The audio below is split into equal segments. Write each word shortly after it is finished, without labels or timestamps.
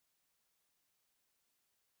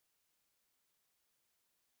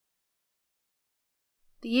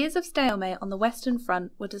The years of stalemate on the Western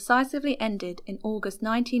Front were decisively ended in August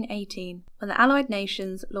 1918 when the Allied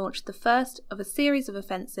nations launched the first of a series of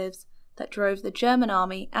offensives that drove the German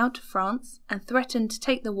army out of France and threatened to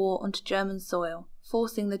take the war onto German soil,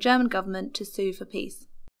 forcing the German government to sue for peace.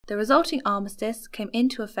 The resulting armistice came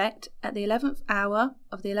into effect at the 11th hour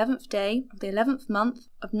of the 11th day of the 11th month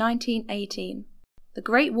of 1918. The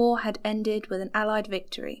Great War had ended with an Allied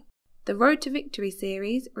victory. The Road to Victory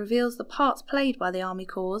series reveals the parts played by the Army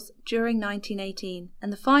Corps during 1918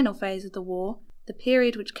 and the final phase of the war, the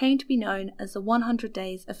period which came to be known as the 100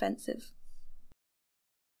 Days Offensive.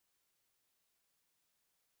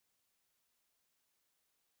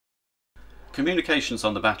 Communications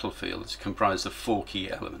on the battlefield comprise of 4 key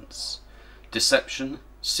elements: deception,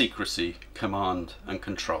 secrecy, command and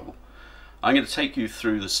control. I'm going to take you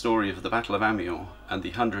through the story of the Battle of Amiens and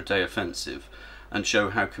the 100-Day Offensive and show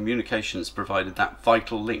how communications provided that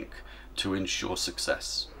vital link to ensure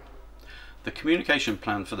success. The communication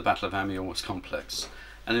plan for the Battle of Amiens was complex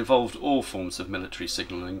and involved all forms of military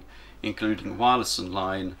signalling, including wireless and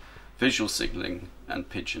line, visual signalling and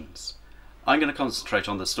pigeons. I'm going to concentrate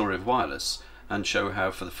on the story of wireless and show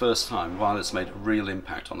how for the first time wireless made a real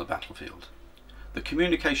impact on the battlefield. The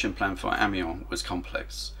communication plan for Amiens was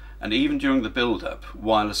complex, and even during the build-up,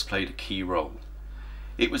 wireless played a key role.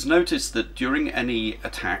 It was noticed that during any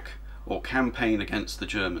attack or campaign against the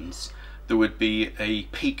Germans, there would be a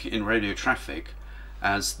peak in radio traffic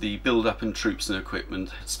as the build-up in troops and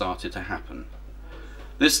equipment had started to happen.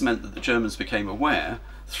 This meant that the Germans became aware,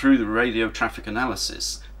 through the radio traffic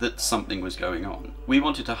analysis, that something was going on. We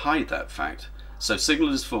wanted to hide that fact, so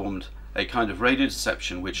signallers formed a kind of radio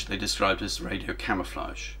deception which they described as radio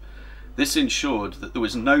camouflage. This ensured that there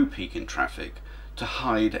was no peak in traffic to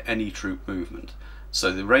hide any troop movement, so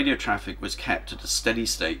the radio traffic was kept at a steady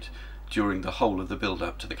state during the whole of the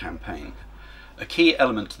build-up to the campaign. A key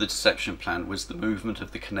element to the deception plan was the movement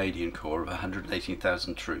of the Canadian Corps of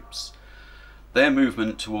 118,000 troops. Their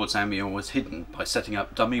movement towards Amiens was hidden by setting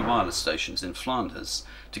up dummy wireless stations in Flanders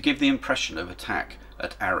to give the impression of attack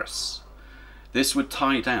at Arras. This would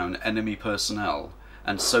tie down enemy personnel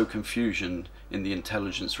and sow confusion in the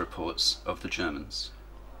intelligence reports of the Germans.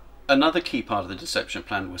 Another key part of the deception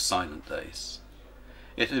plan was silent days.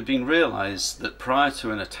 It had been realised that prior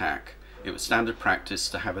to an attack it was standard practice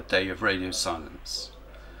to have a day of radio silence,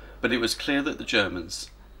 but it was clear that the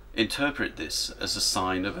Germans interpret this as a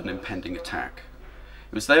sign of an impending attack.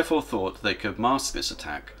 It was therefore thought they could mask this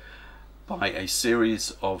attack by a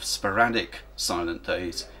series of sporadic silent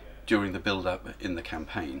days during the build-up in the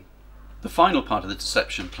campaign. The final part of the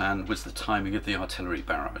deception plan was the timing of the artillery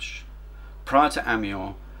barrage. Prior to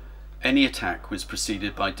Amiens, any attack was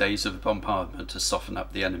preceded by days of bombardment to soften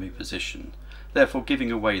up the enemy position, therefore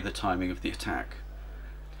giving away the timing of the attack.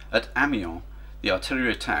 At Amiens, the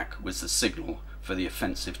artillery attack was the signal for the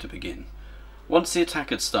offensive to begin. Once the attack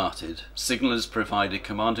had started, signallers provided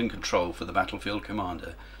command and control for the battlefield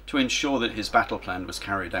commander to ensure that his battle plan was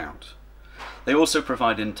carried out. They also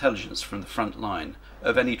provided intelligence from the front line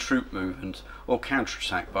of any troop movement or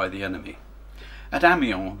counterattack by the enemy. At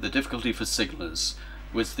Amiens, the difficulty for signallers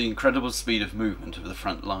was the incredible speed of movement of the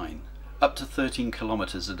front line, up to 13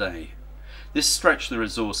 kilometers a day. This stretched the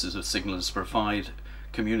resources of signallers to provide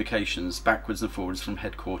communications backwards and forwards from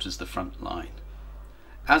headquarters to the front line.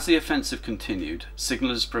 As the offensive continued,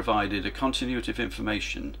 signallers provided a continuity of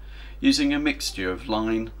information using a mixture of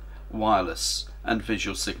line, wireless and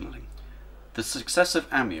visual signalling. The success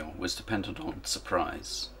of Amiens was dependent on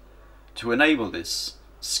surprise. To enable this,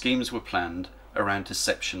 schemes were planned around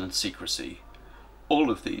deception and secrecy. All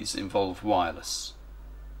of these involved wireless.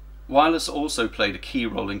 Wireless also played a key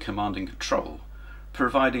role in command and control,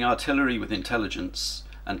 providing artillery with intelligence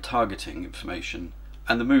and targeting information,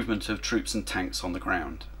 and the movement of troops and tanks on the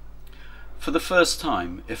ground. For the first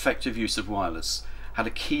time, effective use of wireless had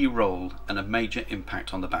a key role and a major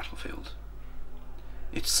impact on the battlefield.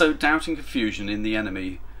 It sowed doubt and confusion in the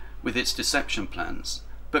enemy with its deception plans,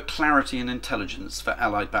 but clarity and intelligence for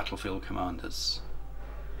Allied battlefield commanders.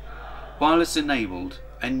 Wireless enabled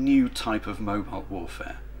a new type of mobile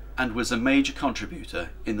warfare and was a major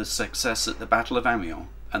contributor in the success at the Battle of Amiens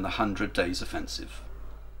and the 100 Days Offensive.